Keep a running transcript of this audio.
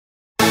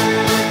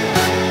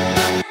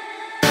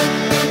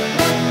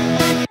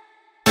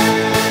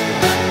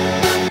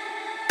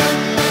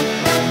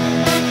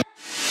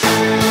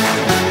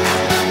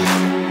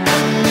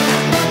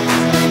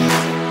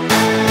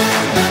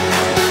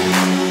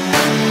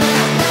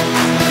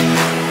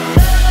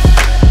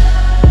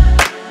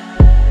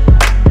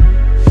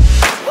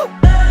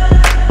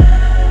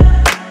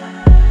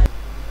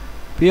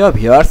প্রিয়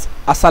ভিউয়ার্স,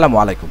 আসসালামু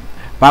আলাইকুম।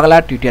 বাংলা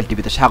টিউটোরিয়াল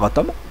টিভিতে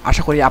স্বাগতম।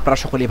 আশা করি আপনারা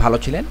সকলেই ভালো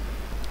ছিলেন।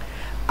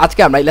 আজকে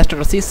আমরা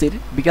ইলাস্ট্রেটর সিসির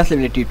বিকাশ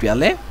লেভেলের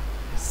টিউটোরিয়ালে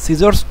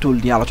সিজার্স টুল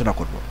নিয়ে আলোচনা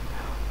করব।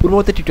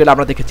 পূর্ববর্তী টিউটোরিয়ালে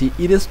আমরা দেখেছি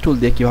ইরেজ টুল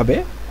দিয়ে কীভাবে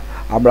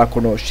আমরা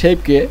কোনো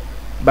শেপকে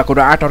বা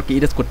কোনো আর্টওয়ার্ককে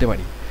ইরেজ করতে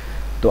পারি।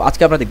 তো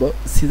আজকে আমরা দেখব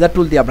সিজার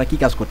টুল দিয়ে আমরা কী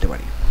কাজ করতে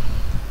পারি।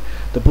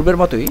 তো পূর্বের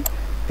মতোই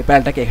এই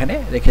প্যানেলটাকে এখানে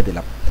রেখে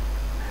দিলাম।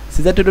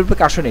 সিজার টুলের উপরে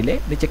কাজ নিলে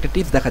নিচে একটা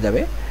টিপস দেখা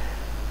যাবে,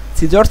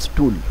 সিজার্স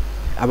টুল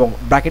এবং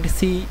ব্র্যাকেটে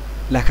সি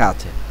লেখা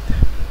আছে।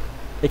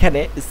 এখানে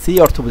সি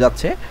অর্থ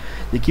বোঝাচ্ছে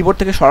যে কিবোর্ড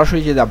থেকে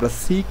সরাসরি যদি আমরা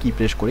সি কি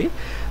প্রেস করি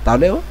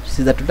তাহলেও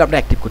সিজার টুলটা আমরা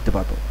অ্যাক্টিভ করতে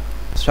পারবো।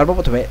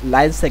 সর্বপ্রথমে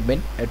লাইন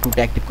সেগমেন্ট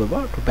টুলটা অ্যাক্টিভ করবো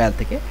টুল প্যানেল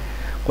থেকে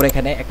করে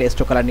এখানে একটা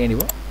স্ট্রোক কালার নিয়ে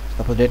নিব।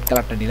 তারপর রেড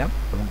কালারটা নিলাম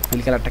এবং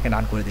ফিল কালারটাকে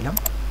নান করে দিলাম।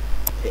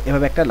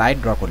 এভাবে একটা লাইন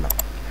ড্র করলাম।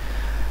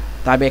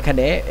 তা আমি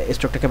এখানে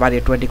স্ট্রোকটাকে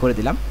বাড়িয়ে 20 করে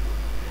দিলাম।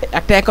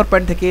 একটা অ্যাঙ্কর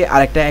পয়েন্ট থেকে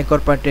আরেকটা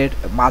অ্যাঙ্কর পয়েন্টের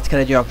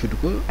মাঝখানে যে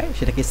অংশটুকু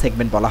সেটাকে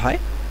সেগমেন্ট বলা হয়।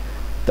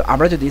 তো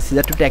আমরা যদি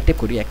সিজার টুলটা অ্যাক্টিভ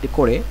করি, অ্যাক্টিভ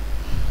করে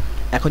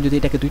এখন যদি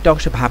এটাকে দুইটা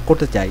অংশে ভাগ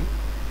করতে চাই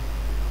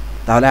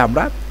তাহলে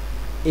আমরা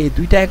এই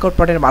দুইটা অ্যাঙ্কর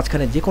পয়েন্টের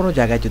মাঝখানে যে কোনো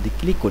জায়গায় যদি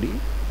ক্লিক করি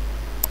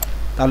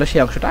তাহলে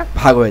সেই অংশটা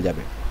ভাগ হয়ে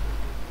যাবে।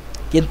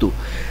 কিন্তু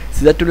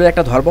সিজার টুলের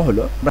একটা ধর্ম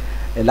হলো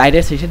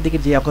লাইনের শেষের দিকে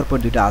যে অ্যাঙ্কর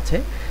পয়েন্ট দুইটা আছে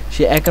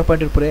সেই অ্যাঙ্কর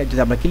পয়েন্টের উপরে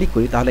যদি আমরা ক্লিক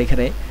করি তাহলে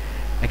এখানে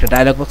একটা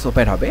ডায়লগ বক্স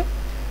ওপেন হবে।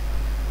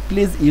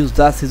 Please use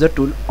the caesar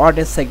tool on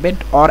a segment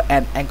or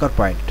an anchor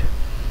point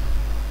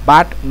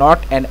but not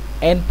an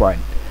end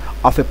point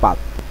of A path.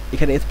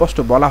 এখানে স্পষ্ট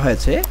বলা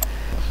হয়েছে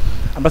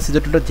আমরা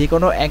সিজার টুলটা যে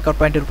কোনো অ্যাঙ্কর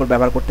পয়েন্টের উপর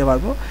ব্যবহার করতে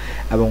পারবো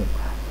এবং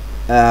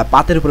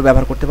পাতের উপর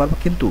ব্যবহার করতে পারবো,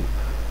 কিন্তু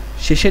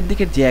শেষের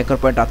দিকের যে অ্যাঙ্কর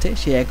পয়েন্ট আছে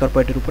সেই অ্যাঙ্কর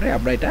পয়েন্টের উপরে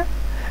আমরা এটা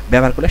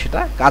ব্যবহার করলে সেটা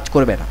কাজ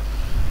করবে না।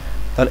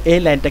 তাহলে এই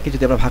লাইনটাকে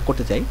যদি আমরা ভাগ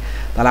করতে চাই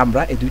তাহলে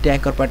আমরা এই দুইটা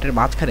অ্যাঙ্কর পয়েন্টের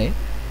মাঝখানে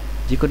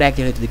যে কোনো এক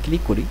জায়গায় যদি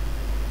ক্লিক করি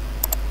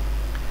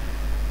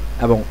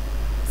এবং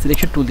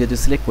সিলেকশন টুল দিয়ে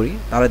যদি সিলেক্ট করি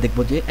তাহলে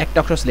দেখবো যে একটা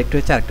অংশ সিলেক্ট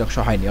হয়েছে আরেকটা অংশ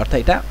হয়নি, অর্থাৎ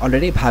এটা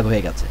অলরেডি ভাগ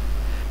হয়ে গেছে।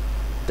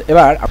 তো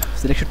এবার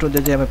সিলেকশন টুল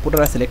যদি আমি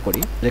পুনরায় সিলেক্ট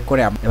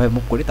করে আমি এভাবে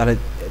মুভ করি তাহলে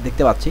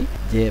দেখতে পাচ্ছি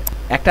যে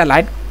একটা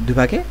লাইন দুই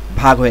ভাগে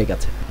ভাগ হয়ে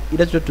গেছে।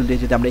 ইরেজ টুল দিয়ে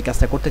যদি আমরা এই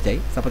কাজটা করতে চাই,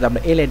 সাপোজ আমরা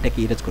এই লাইনটাকে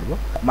ইরেজ করবো,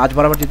 মাঝ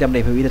বরাবর যদি আমরা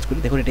এভাবে ইরেজ করি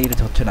দেখুন এটা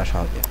ইরেজ হচ্ছে না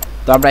সহজে।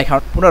 তো আমরা এখন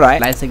পুনরায়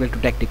লাইন সেগমেন্ট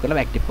টুলটা অ্যাক্টিভ করলাম।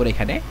 অ্যাক্টিভ করে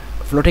এখানে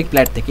ফ্লোটিং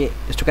প্ল্যাট থেকে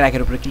স্ট্রোকের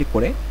একের উপরে ক্লিক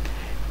করে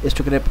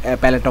স্ট্রোকের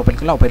প্যালেটটা ওপেন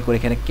করলাম। ওপেন করে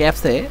এখানে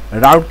ক্যাপসে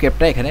রাউন্ড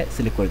ক্যাপটা এখানে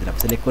সিলেক্ট করে দিলাম।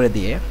 সিলেক্ট করে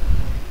দিয়ে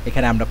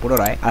এখানে আমরা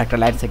পুনরায় আরেকটা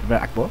লাইন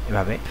সেগমেন্ট আঁকবো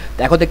এভাবে। তো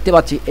এখন দেখতে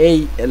পাচ্ছি এই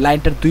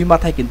লাইনটার দুই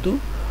মাথায় কিন্তু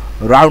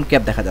রাউন্ড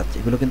ক্যাপ দেখা যাচ্ছে।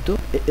 এগুলো কিন্তু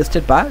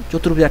স্ট্রেট বা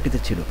চতুর্ভুজ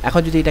আকৃতির ছিল।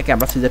 এখন যদি এটাকে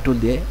আমরা সিজার টুল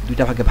দিয়ে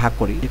দুইটা ভাগে ভাগ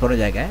করি, যে কোনো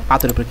জায়গায়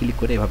পাতের উপরে ক্লিক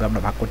করে এভাবে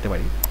আমরা ভাগ করতে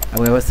পারি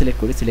এবং এভাবে সিলেক্ট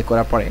করি। সিলেক্ট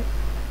করার পরে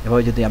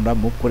এভাবে যদি আমরা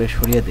মুভ করে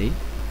সরিয়ে দিই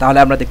তাহলে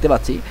আমরা দেখতে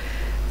পাচ্ছি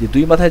যে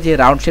দুই মাথায় যে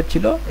রাউন্ড শেপ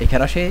ছিল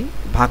এখানে সেই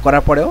ভাগ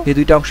করার পরেও এই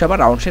দুইটা অংশ আবার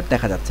রাউন্ড শেপ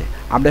দেখা যাচ্ছে।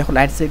 আমরা এখন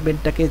লাইন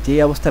সেগমেন্টটাকে যে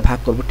অবস্থায় ভাগ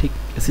করব, ঠিক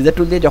সিজার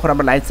টুল দিয়ে যখন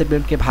আমরা লাইন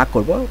সেগমেন্টকে ভাগ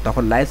করব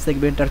তখন লাইন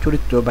সেগমেন্টটার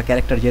চরিত্র বা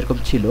ক্যারেক্টার যেরকম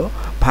ছিল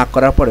ভাগ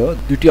করার পরেও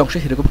দুটি অংশে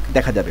সেরকম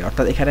দেখা যাবে।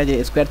 অর্থাৎ এখানে যে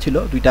স্কোয়ার ছিল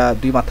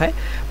দুই মাথায়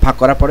ভাগ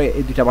করার পরে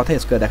এই দুইটা মাথায়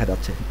স্কোয়ার দেখা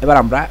যাচ্ছে। এবার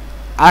আমরা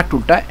আর্ক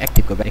টুলটা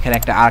অ্যাক্টিভ করবো। এখানে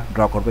একটা আর্ক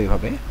ড্র করবো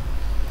এইভাবে।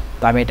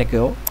 তো আমি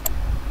এটাকেও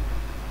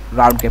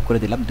রাউন্ড ক্যাপ করে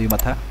দিলাম, দুই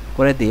মাথা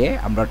করে দিয়ে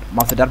আমরা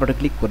মাউসের ডান বাটনে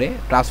ক্লিক করে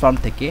ট্রান্সফর্ম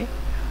থেকে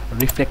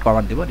রিফ্লেক্ট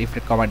কমান্ড দেবো।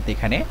 রিফ্লেক্ট কমান্ড দিয়ে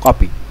এখানে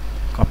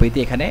কপিতে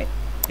এখানে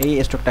এই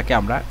স্ট্রোকটাকে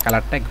আমরা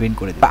কালারটা গ্রিন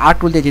করে দিই। আর্ক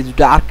টুল দিয়ে যে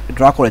দুটো আর্ক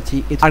ড্র করেছি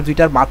এই আর্ক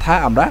দুইটার মাথা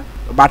আমরা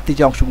বাড়তি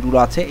যে অংশগুলো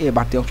আছে এই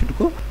বাড়তি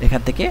অংশটুকু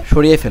এখান থেকে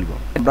সরিয়ে ফেলবো।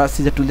 আমরা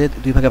সিজার টুল দিয়ে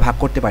দুই ভাগে ভাগ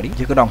করতে পারি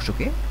যে কোনো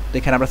অংশকে। তো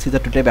এখানে আমরা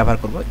সিজার টুলটাই ব্যবহার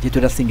করবো, যেহেতু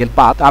এটা সিঙ্গেল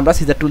পাত আমরা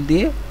সিজার টুল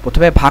দিয়ে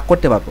প্রথমে ভাগ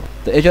করতে পারবো।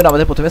 তো এই জন্য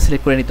আমাদের প্রথমে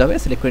সিলেক্ট করে নিতে হবে।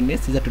 সিলেক্ট করে নিয়ে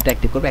সিজার টুলটা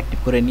অ্যাক্টিভ করবো। অ্যাক্টিভ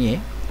করে নিয়ে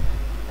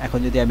এখন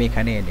যদি আমি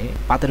এখানে এনে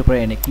পাতের উপরে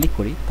এনে ক্লিক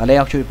করি তাহলে এই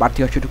অংশ বাড়তি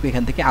অংশটুকু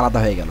এখান থেকে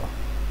আলাদা হয়ে গেল।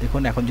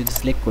 দেখুন এখন যদি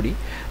সিলেক্ট করি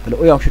তাহলে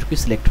ওই অংশটুকু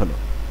সিলেক্ট হলো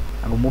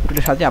এবং মুভ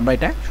টুলের সাহায্যে আমরা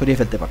এটা সরিয়ে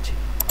ফেলতে পারছি।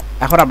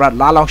 এখন আমরা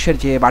লাল অংশের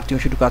যে বাড়তি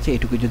অংশটুকু আছে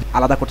এটুকু যদি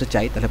আলাদা করতে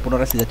চাই তাহলে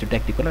পুনরায় সিজার টুলটা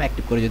অ্যাক্টিভ করলাম।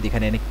 অ্যাক্টিভ করে যদি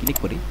এখানে এনে ক্লিক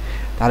করি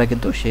তাহলে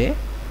কিন্তু সে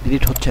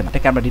ডিলিট হচ্ছে না।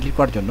 এটাকে আমরা ডিলিট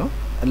করার জন্য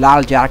লাল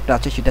যে আর্কটা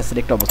আছে সেটা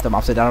সিলেক্ট অবস্থায়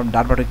মাউসের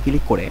ডান বাটনে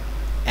ক্লিক করে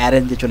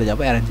অ্যারেঞ্জে চলে যাব।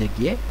 অ্যারেঞ্জে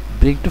গিয়ে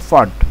ব্রিং টু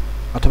ফন্ট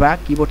অথবা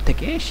কিবোর্ড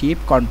থেকে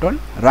shift control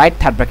right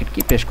third bracket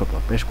কি প্রেস করবো।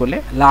 প্রেস করলে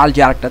লাল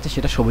যে আর্কটা আছে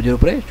সেটা সবুজের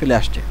উপরে চলে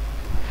আসছে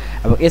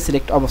এবং এই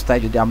সিলেক্ট অবস্থায়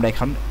যদি আমরা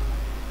এখন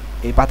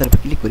এই পাতের উপর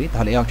ক্লিক করি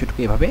তাহলে এই অংশটুকু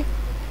এভাবে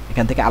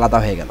এখান থেকে আলাদা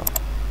হয়ে গেল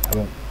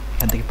এবং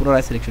এখান থেকে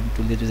পুনরায় সিলেকশন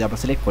টুল দিয়ে যদি আমরা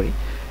সিলেক্ট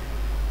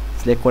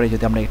করে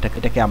যদি আমরা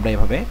এটাকে আমরা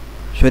এভাবে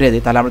সরিয়ে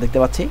দিই তাহলে আমরা দেখতে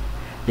পাচ্ছি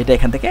যেটা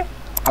এখান থেকে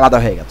আলাদা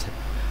হয়ে গেছে।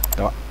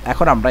 তো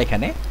এখন আমরা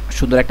এখানে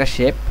সুন্দর একটা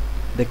শেপ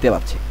দেখতে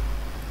পাচ্ছি।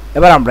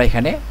 এবার আমরা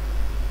এখানে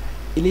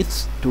ইলিপস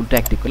টুলটা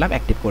অ্যাক্টিভ করলাম।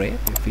 অ্যাক্টিভ করে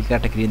ফিল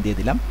কালারটা গ্রিন দিয়ে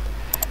দিলাম।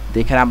 তো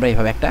এখানে আমরা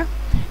এইভাবে একটা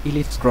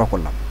ইলিপস ড্র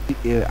করলাম।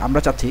 আমরা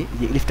চাচ্ছি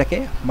যে ইলিপসটাকে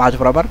মাঝ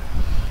বরাবর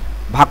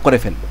ভাগ করে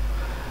ফেলবো।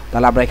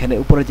 তাহলে আমরা এখানে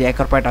উপরে যে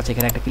অ্যাঙ্কর পয়েন্ট আছে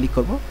এখানে একটা ক্লিক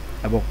করব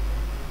এবং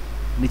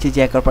নিচে যে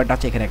অ্যাঙ্কর পয়েন্ট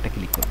আছে এখানে একটা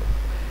ক্লিক করব।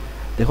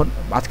 দেখুন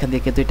মাঝখান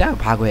দিয়ে কিন্তু এটা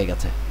ভাগ হয়ে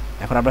গেছে।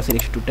 এখন আমরা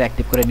সিলেকশন টুলটা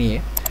অ্যাক্টিভ করে নিয়ে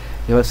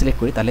এভাবে সিলেক্ট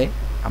করি তাহলে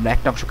আমরা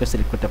একটা অংশকে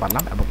সিলেক্ট করতে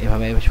পারলাম এবং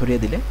এভাবে সরিয়ে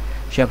দিলে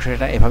সেই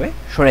অংশটা এভাবে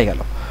সরে গেল।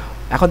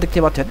 এখন দেখতে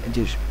পাচ্ছেন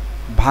যে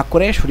ভাগ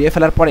করে সরিয়ে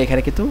ফেলার পরে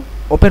এখানে কিন্তু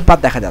ওপেন পাথ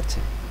দেখা যাচ্ছে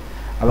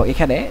এবং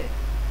এখানে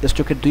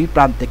স্ট্রোকের দুই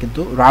প্রান্তে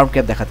কিন্তু রাউন্ড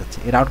ক্যাপ দেখা যাচ্ছে।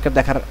 এই রাউন্ড ক্যাপ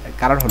দেখার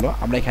কারণ হলো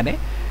আমরা এখানে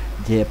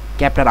যে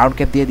ক্যাপটা রাউন্ড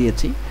ক্যাপ দিয়ে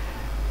দিয়েছি,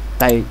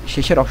 তাই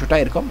শেষের অংশটা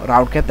এরকম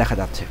রাউন্ড ক্যাপ দেখা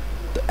যাচ্ছে।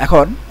 তো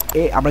এখন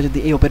আমরা যদি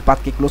এই ওপেন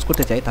পাথকে ক্লোজ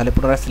করতে চাই তাহলে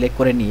পুনরায় সিলেক্ট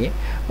করে নিয়ে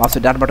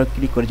মাউসের ডান বাটন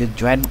ক্লিক করে যদি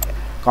জয়েন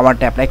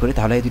কমান্ডটা অ্যাপ্লাই করি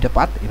তাহলে এই দুইটা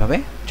পাথ এভাবে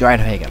জয়েন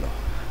হয়ে গেল।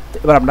 তো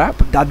এবার আমরা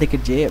ডান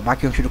দিকের যে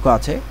বাকি অংশটুকু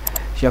আছে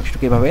সেই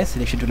অংশটুকু এভাবে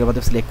সিলেকশন টুলের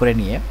মধ্যে সিলেক্ট করে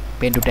নিয়ে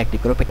পেন টুলটা অ্যাক্টিভ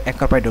করে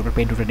অ্যাঙ্কর পয়েন্টের উপর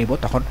পেন টুলটা নিব,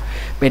 তখন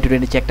পেন টুলের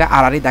নিচে একটা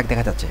আড়াআড়ি দাগ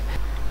দেখা যাচ্ছে।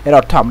 এর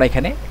অর্থ আমরা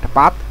এখানে একটা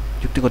পাথ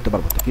যুক্ত করতে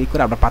পারবো। তো ক্লিক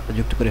করে আমরা পাথটা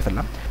যুক্ত করে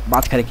ফেললাম,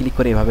 মাঝখানে ক্লিক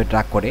করে এভাবে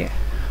ড্রাগ করে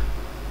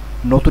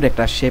নতুন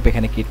একটা শেপ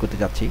এখানে ক্রিয়েট করতে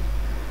যাচ্ছি।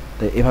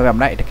 তো এভাবে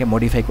আমরা এটাকে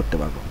মডিফাই করতে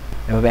পারবো।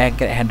 এভাবে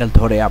হ্যান্ডেল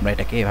ধরে আমরা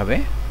এটাকে এভাবে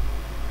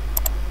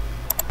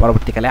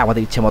পরবর্তীকালে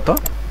আমাদের ইচ্ছে মতো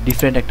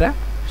ডিফারেন্ট একটা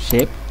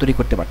শেপ তৈরি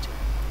করতে পারছি।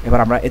 এবার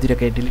আমরা এই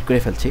দুটাকে ডিলিট করে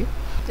ফেলছি।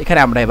 এখানে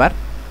আমরা এবার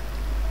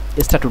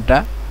স্টার টুলটা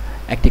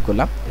অ্যাক্টিভ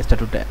করলাম, স্টার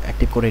টুলটা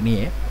অ্যাক্টিভ করে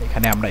নিয়ে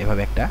এখানে আমরা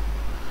এভাবে একটা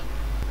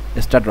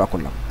স্টার ড্র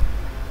করলাম।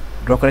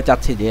 ড্র করে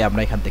চাচ্ছি যে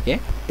আমরা এখান থেকে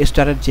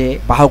স্টারের যে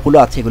বাহুগুলো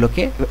আছে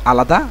এগুলোকে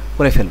আলাদা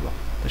করে ফেলবো।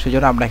 তো সেই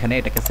জন্য আমরা এখানে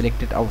এটাকে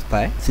সিলেক্টেড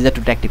অবস্থায় সিজার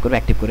টুলটা অ্যাক্টিভ করবো।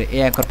 অ্যাক্টিভ করে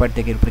এই অ্যাঙ্কর পয়েন্ট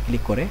থেকে এর উপরে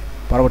ক্লিক করে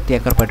পরবর্তী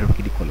অ্যাঙ্কর পয়েন্টের উপর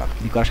ক্লিক করলাম।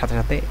 ক্লিক করার সাথে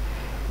সাথে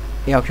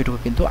এই অংশটুকু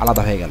কিন্তু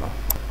আলাদা হয়ে গেল।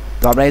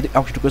 তো আমরা এই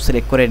অংশটুকু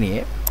সিলেক্ট করে নিয়ে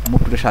মুভ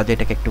টুলের সাহায্যে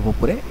এটাকে একটু মুভ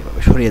করে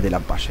এভাবে সরিয়ে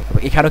দিলাম পাশে।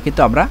 এখানেও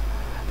কিন্তু আমরা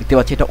দেখতে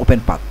পাচ্ছি এটা ওপেন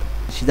পাথ।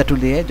 সিজার টুল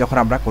দিয়ে যখন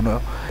আমরা কোনো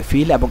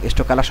ফিল এবং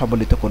স্ট্রোক কালার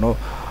সম্বলিত কোনো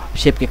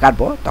শেপকে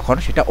কাটবো তখন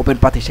সেটা ওপেন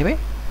পাথ হিসেবে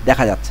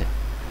দেখা যাচ্ছে।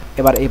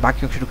 এবার এই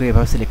বাকি অংশটুকু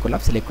এভাবে সিলেক্ট করলাম,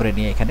 সিলেক্ট করে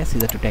নিয়ে এখানে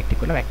সিজার টুলটা অ্যাক্টিভ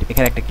করলাম,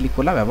 এখানে একটা ক্লিক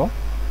করলাম এবং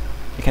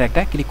এখানে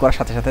একটা ক্লিক করার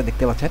সাথে সাথে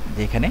দেখতে পাচ্ছেন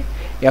যে এখানে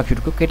এই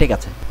অংশটুকু কেটে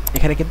গেছে।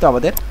 এখানে কিন্তু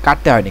আমাদের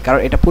কাটতে হয়নি, কারণ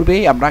এটা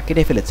পূর্বেই আমরা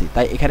কেটে ফেলেছি।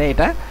 তাই এখানে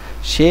এটা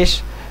শেষ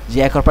যে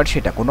অ্যাঙ্কর পয়েন্ট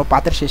সেটা কোনো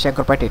পাতের শেষ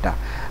অ্যাঙ্কর পয়েন্ট এটা,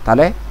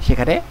 তাহলে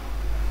সেখানে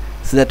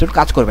সিজার টুল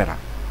কাজ করবে না।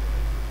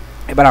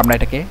 এবার আমরা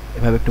এটাকে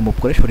এভাবে একটু মুভ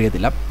করে সরিয়ে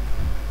দিলাম।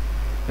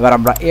 এবার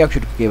আমরা এই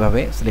অংশটুকুকে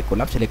এভাবে সিলেক্ট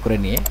করলাম, সিলেক্ট করে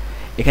নিয়ে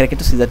এখানে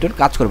কিন্তু সিজার টুল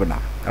কাজ করবে না,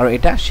 কারণ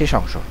এটা শেষ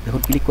অংশ।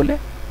 দেখুন ক্লিক করলে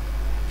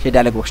সেই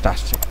ডায়লগ বক্সটা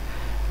আসছে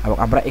এবং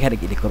আমরা এখানে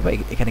ক্লিক করবো।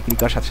 এখানে ক্লিক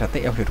করার সাথে সাথে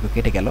এই অংশটুকু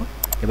কেটে গেল।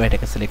 এবার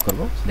এটাকে সিলেক্ট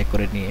করবো, সিলেক্ট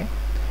করে নিয়ে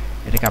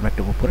এটাকে আমরা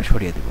একটু মুভ করে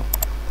সরিয়ে দেবো।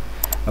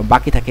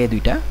 বাকি থাকে এই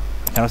দুইটা,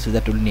 এখানে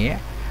সিজার টুল নিয়ে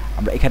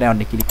আমরা এখানে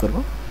অনেক ক্লিক করবো।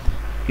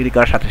 ক্লিক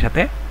করার সাথে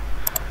সাথে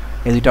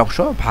এই দুইটা অংশ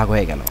ভাগ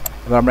হয়ে গেল।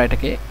 এবার আমরা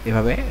এটাকে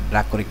এভাবে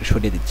ড্রাগ করে একটু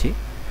সরিয়ে দিচ্ছি।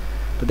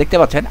 তো দেখতে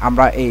পাচ্ছেন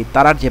আমরা এই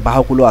তারার যে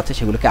বাহুগুলো আছে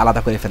সেগুলোকে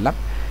আলাদা করে ফেললাম,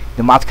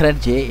 কিন্তু মাঝখানের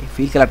যে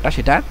ফিল কালারটা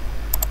সেটা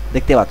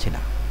দেখতে পাচ্ছি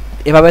না।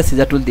 এভাবে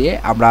সিজার টুল দিয়ে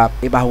আমরা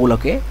এই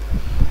বাহুগুলোকে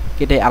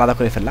কেটে আলাদা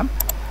করে ফেললাম।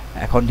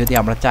 এখন যদি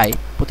আমরা চাই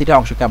প্রতিটা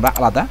অংশকে আমরা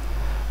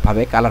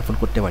আলাদাভাবে কালারফুল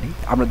করতে পারি।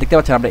 আমরা দেখতে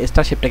পাচ্ছি আমরা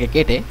স্টার শেপটাকে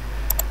কেটে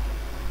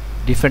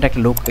ডিফারেন্ট একটা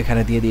লুক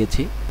এখানে দিয়ে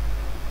দিয়েছি,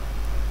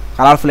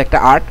 কালারফুল একটা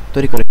আর্ট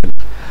তৈরি করে ফেললাম।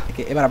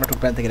 এবার আমরা টুল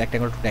প্যান থেকে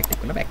রেক্ট্যাঙ্গুলার টুলটা অ্যাক্টিভ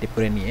করলাম, অ্যাক্টিভ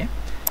করে নিয়ে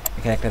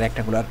এখানে একটা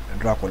রেক্ট্যাঙ্গুলার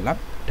ড্র করলাম।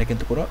 এটা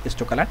কিন্তু কোনো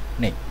স্ট্রোক কালার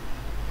নেই।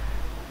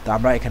 তো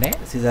আমরা এখানে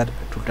সিজার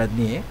টুলটা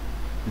নিয়ে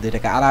যদি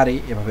এটাকে আড়াআড়ি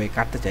এভাবে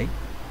কাটতে চাই,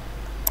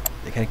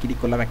 এখানে ক্লিক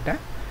করলাম, একটা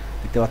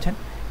দেখতে পাচ্ছেন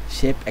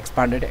শেপ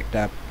এক্সপান্ডেড একটা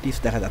টিপস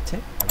দেখা যাচ্ছে।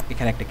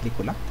 এখানে একটা ক্লিক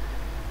করলাম,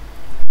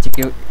 যে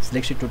কেউ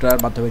সিলেকশন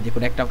টুলটার মাধ্যমে যে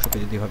কোনো একটা অংশকে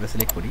যদি এভাবে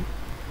সিলেক্ট করি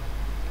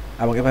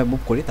এবং এভাবে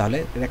মুভ করি তাহলে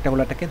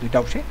রেক্ট্যাঙ্গুলারটাকে দুইটা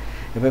অংশে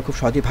এভাবে খুব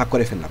সহজেই ভাগ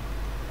করে ফেললাম।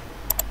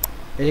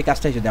 এই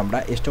কাজটাই যদি আমরা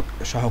স্ট্রোক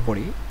সহ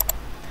করি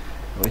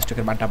এবং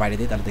স্ট্রোকের মানটা বাইরে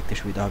দিই তাহলে দেখতে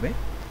সুবিধা হবে।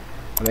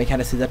 এবং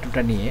এখানে সিজার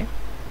টুলটা নিয়ে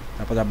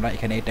তারপর আমরা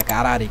এখানে এটাকে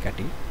আড়াআড়ি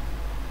কাটি,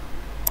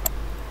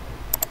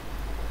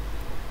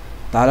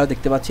 তাহলে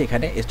দেখতে পাচ্ছি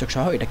এখানে স্ট্রোক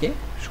সহ এটাকে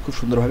খুব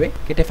সুন্দরভাবে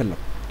কেটে ফেললাম।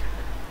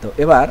 তো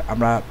এবার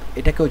আমরা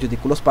এটাকেও যদি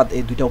ক্লোজ পাথ,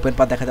 এই দুইটা ওপেন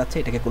পাথ দেখা যাচ্ছে,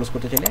 এটাকে ক্লোজ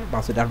করতে চাইলে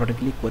মাউসের ডান বাটন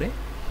ক্লিক করে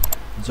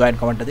জয়েন্ট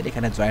কমান্ডটা দিলে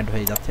এখানে জয়েন্ট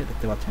হয়ে যাচ্ছে,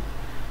 দেখতে পাচ্ছেন।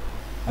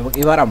 এবং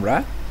এবার আমরা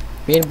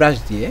পেন ব্রাশ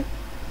দিয়ে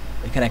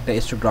এখানে একটা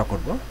স্ট্রোক ড্র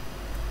করব।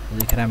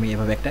 এখানে আমি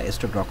এভাবে একটা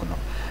স্ট্রোক ড্র করলাম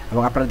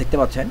এবং আপনারা দেখতে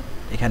পাচ্ছেন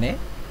এখানে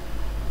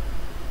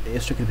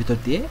স্ট্রোকের ভিতর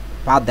দিয়ে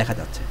পাথ দেখা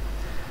যাচ্ছে।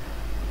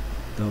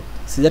 তো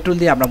সিজার টুল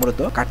দিয়ে আমরা মূলত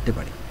কাটতে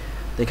পারি।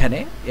 তো এখানে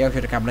এই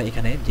অংশটাকে আমরা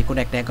এখানে যে কোনো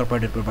একটা অ্যাঙ্কর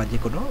পয়েন্টের উপর বা যে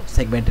কোনো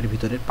সেগমেন্টের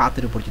ভিতরে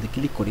পাতের উপর যদি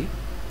ক্লিক করি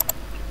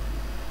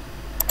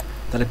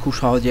তাহলে খুব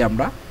সহজে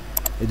আমরা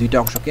এই দুইটা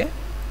অংশকে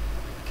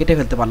কেটে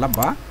ফেলতে পারলাম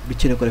বা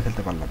বিচ্ছিন্ন করে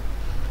ফেলতে পারলাম।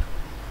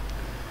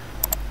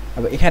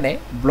 এবং এখানে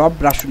ব্লব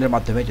ব্রাশ টুলের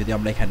মাধ্যমে যদি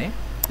আমরা এখানে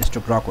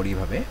স্ট্রোক ড্র করি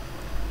এভাবে,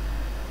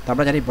 তো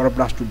আমরা জানি বড়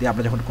ব্রাশ টুল দিয়ে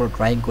আমরা যখন কোনো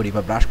ড্রয়িং করি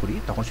বা ব্রাশ করি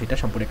তখন সেটা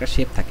সম্পূর্ণ একটা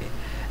শেপ থাকে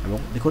এবং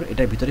দেখুন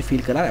এটার ভিতরে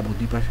ফিল কালার এবং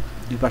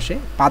দুই পাশে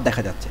পাত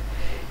দেখা যাচ্ছে।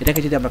 এটাকে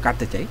যদি আমরা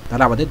কাটতে চাই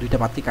তাহলে আমাদের দুইটা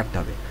পাতকেই কাটতে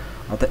হবে।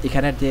 অর্থাৎ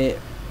এখানের যে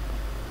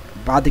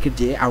বাঁ দিকের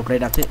যে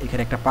আউটলাইন আছে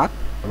এখানে একটা পাত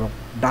এবং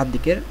ডান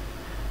দিকের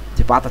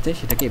যে পাত আছে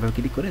সেটাকে এভাবে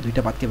ক্লিক করে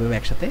দুইটা পাতকে এভাবে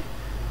একসাথে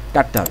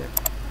কাটতে হবে।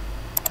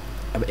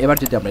 এবার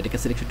যদি আমরা এটাকে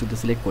সিলেকশন টুলতে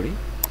সিলেক্ট করি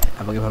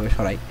এবং এভাবে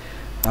সরাই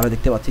তাহলে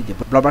দেখতে পাচ্ছি যে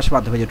ব্লব ব্রাশের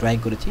মাধ্যমে যে ড্রয়িং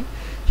করেছি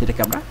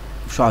সেটাকে আমরা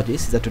সহজেই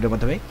সিজার টুলের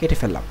মাধ্যমে কেটে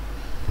ফেললাম।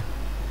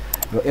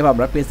 এবার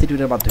আমরা পেন্সিল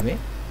টুলের মাধ্যমে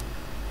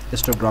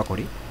স্ট্রোক ড্র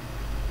করি,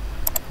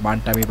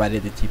 মানটা আমি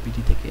বাড়িয়ে দিচ্ছি,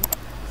 পিটি থেকে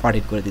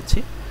 14 করে দিচ্ছি।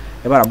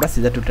 এবার আমরা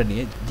সিজার টুলটা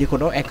নিয়ে যে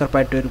কোনো অ্যাঙ্কর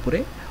পয়েন্টের উপরে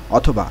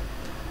অথবা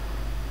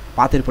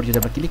পাতের উপর যদি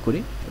আমরা ক্লিক করি,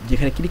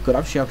 যেখানে ক্লিক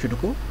করলাম সেই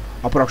অংশটুকু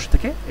অপর অংশ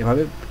থেকে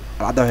এভাবে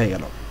আলাদা হয়ে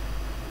গেল।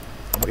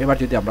 এবার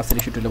যদি আমরা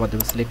সিলেকশন টুলের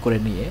মাধ্যমে সিলেক্ট করে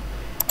নিয়ে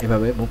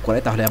এভাবে মুভ করে,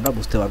 তাহলে আমরা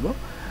বুঝতে পারবো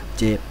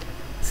যে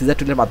সিজার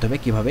টুলের মাধ্যমে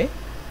কিভাবে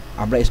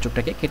আমরা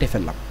স্ট্রোকটাকে কেটে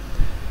ফেললাম।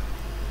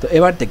 তো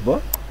এবার দেখব,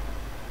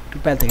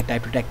 টুল প্যানেল থেকে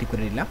টাইপ টুলটা অ্যাক্টিভ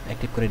করে নিলাম,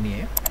 অ্যাক্টিভ করে নিয়ে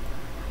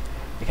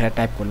এখানে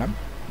টাইপ করলাম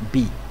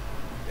বি।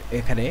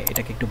 এখানে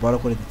এটাকে একটু বড়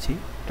করে দিচ্ছি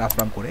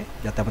ট্রান্সফর্ম করে,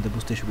 যাতে আমাদের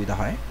বুঝতে সুবিধা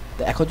হয়।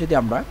 তো এখন যদি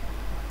আমরা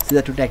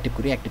সিজার টুলটা অ্যাক্টিভ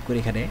করি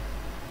এখানে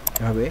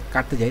এভাবে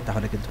কাটতে যাই,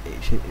 তাহলে কিন্তু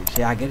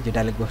সে আগের যে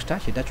ডায়লগ বক্সটা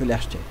সেটা চলে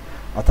আসছে।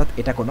 অর্থাৎ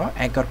এটা কোনো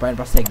অ্যাঙ্কর পয়েন্ট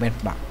বা সেগমেন্ট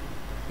না।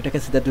 এটাকে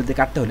সিজার টুল দিয়ে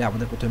কাটতে হলে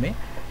আমাদের প্রথমে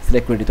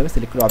সিলেক্ট করে নিতে হবে,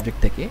 সিলেক্ট করে অবজেক্ট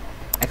থেকে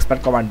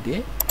এক্সপ্যান্ড কমান্ড দিয়ে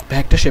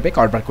ভেক্টর শেপে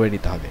কনভার্ট করে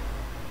নিতে হবে।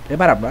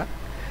 এবার আমরা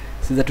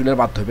সিজার টুলের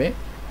মাধ্যমে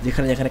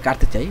যেখানে যেখানে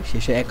কাটতে চাই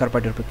সেই অ্যাঙ্কর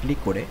পয়েন্টের উপর ক্লিক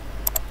করে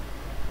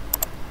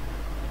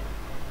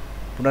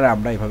পুনরায়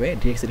আমরা এইভাবে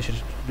ডিরেক্ট সিলেকশন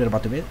টুলের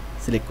মাধ্যমে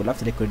সিলেক্ট করলাম,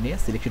 সিলেক্ট করে নিয়ে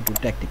সিলেকশন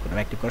টুলটা অ্যাক্টিভ করলাম।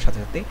 অ্যাক্টিভ করার সাথে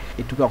সাথে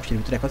এইটুকু অংশের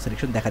ভিতরে এখন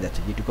সিলেকশন দেখা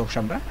যাচ্ছে, যেটুকু অংশ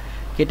আমরা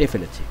কেটে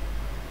ফেলেছি।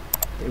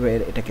 এবার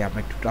এটাকে আমরা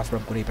একটু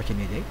ট্রান্সফর্ম করে এই পাশে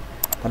নিয়ে যাই,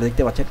 তাহলে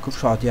দেখতে পাচ্ছেন খুব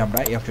সহজেই আমরা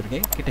এই অংশটাকে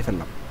কেটে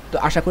ফেললাম। তো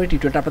আশা করি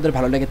টিউটোরিয়ালটা আপনাদের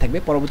ভালো লেগে থাকবে।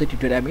 পরবর্তী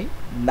টিউটোরিয়ালে আমি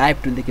নাইফ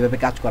টুল দিয়ে কীভাবে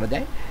কাজ করা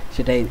যায়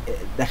সেটাই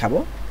দেখাবো।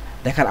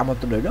 দেখার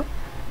আমন্ত্রণ রইল।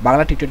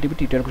 বাংলা টিউটোরিয়াল টিভি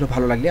টিউটোরিয়ালগুলো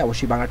ভালো লাগলে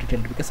অবশ্যই বাংলা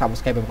টিউটোরিয়াল টিভিকে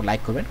সাবস্ক্রাইব এবং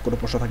লাইক করবেন। কোনো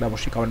প্রশ্ন থাকলে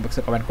অবশ্যই কমেন্ট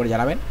বক্সে কমেন্ট করে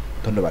জানাবেন।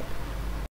 ধন্যবাদ।